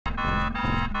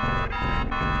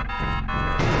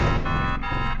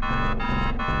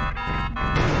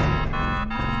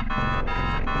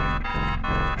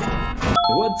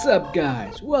What's up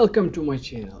guys, welcome to my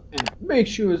channel and make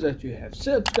sure that you have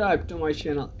subscribed to my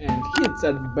channel and hit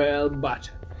that bell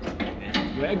button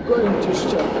and we're going to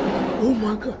start. Oh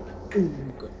my god,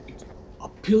 it's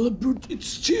Opila bird, it's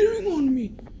staring on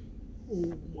me.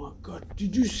 Oh my god,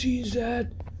 did you see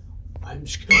that? I'm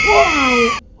scared.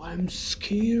 Wow, I'm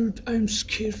scared.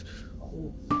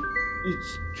 Oh,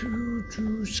 it's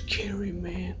too scary,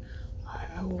 man.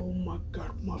 Oh my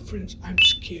god, my friends, I'm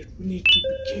scared. We need to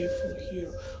be careful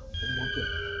here. Oh my god.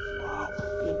 Wow,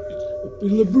 look,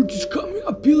 Opila bird is coming.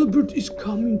 Opila bird is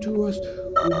coming to us. We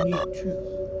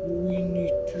need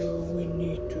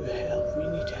to help. We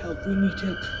need help.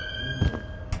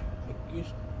 I guess.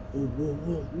 Oh,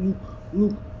 whoa,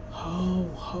 look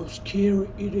how scary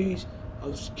it is.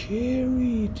 How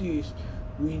scary it is.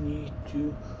 We need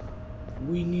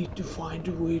to find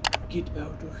a way to get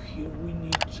out of here. We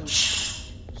need some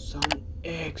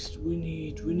eggs. We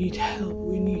need help.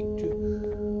 We need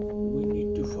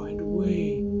to find a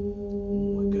way.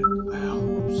 Oh my god, I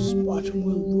hope this button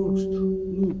will work.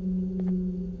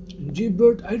 Look,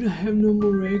 J-Bird, I don't have no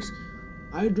more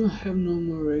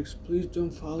eggs. Please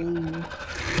don't follow me.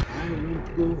 I want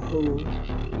to go home.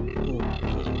 Oh,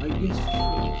 I guess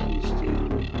please stay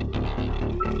away.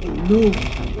 Oh no,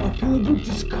 Opila bird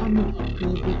is coming.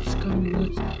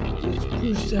 Let's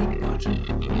push that button.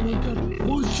 Oh my god,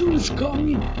 monster is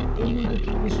coming. Oh my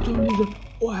god, it's turning the.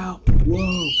 Wow,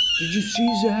 whoa, did you see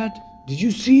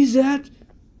that?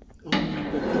 Oh my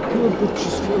god, Opila bird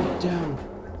just fell down.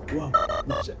 Wow,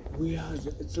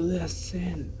 it's the last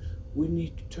scene. We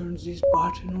need to turn this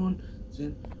button on,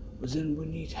 then we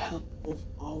need help of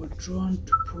our drone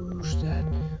to push that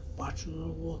button on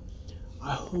the wall.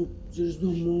 I hope there's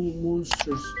no more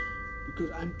monsters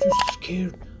because I'm too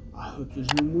scared. I hope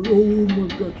there's no more. Oh my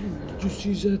god, did you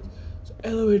see that? The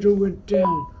elevator went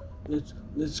down.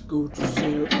 Let's go to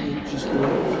there and just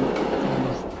wait